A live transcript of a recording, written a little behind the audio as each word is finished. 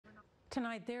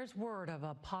Tonight, there's word of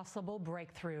a possible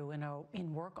breakthrough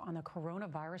in work on the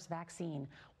coronavirus vaccine,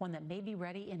 one that may be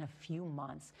ready in a few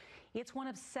months. It's one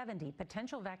of 70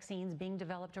 potential vaccines being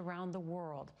developed around the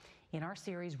world. In our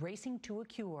series, Racing to a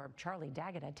Cure, Charlie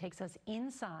D'Agata takes us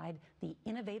inside the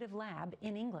innovative lab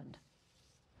in England.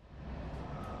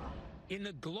 In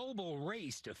the global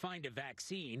race to find a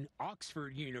vaccine,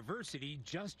 Oxford University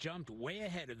just jumped way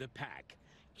ahead of the pack.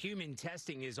 Human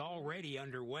testing is already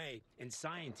underway, and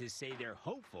scientists say they're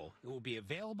hopeful it will be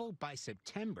available by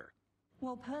September.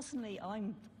 Well, personally,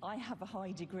 I have a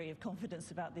high degree of confidence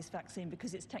about this vaccine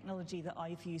because it's technology that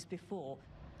I've used before.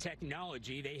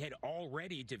 Technology they had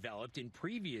already developed in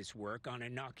previous work on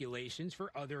inoculations for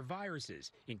other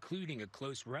viruses, including a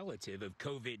close relative of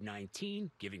COVID-19,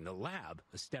 giving the lab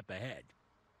a step ahead.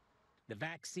 The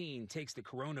vaccine takes the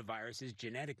coronavirus's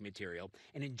genetic material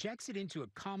and injects it into a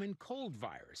common cold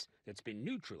virus that's been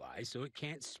neutralized so it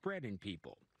can't spread in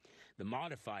people. The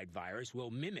modified virus will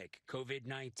mimic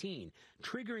COVID-19,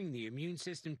 triggering the immune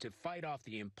system to fight off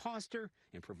the imposter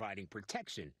and providing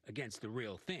protection against the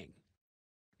real thing.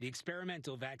 The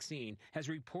experimental vaccine has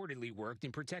reportedly worked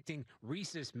in protecting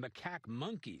rhesus macaque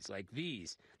monkeys like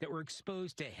these that were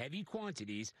exposed to heavy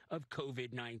quantities of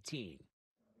COVID-19.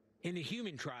 In the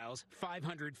human trials,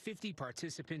 550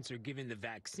 participants are given the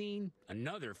vaccine,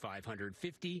 another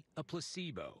 550 a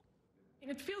placebo.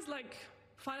 It feels like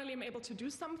finally I'm able to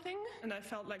do something, and I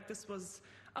felt like this was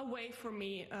a way for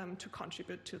me to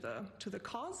contribute to the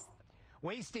cause.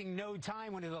 Wasting no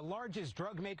time, one of the largest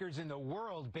drug makers in the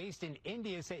world based in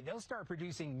India say they'll start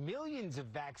producing millions of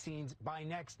vaccines by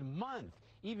next month,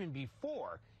 even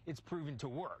before it's proven to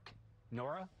work.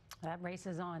 Nora? That race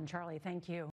is on. Charlie, thank you.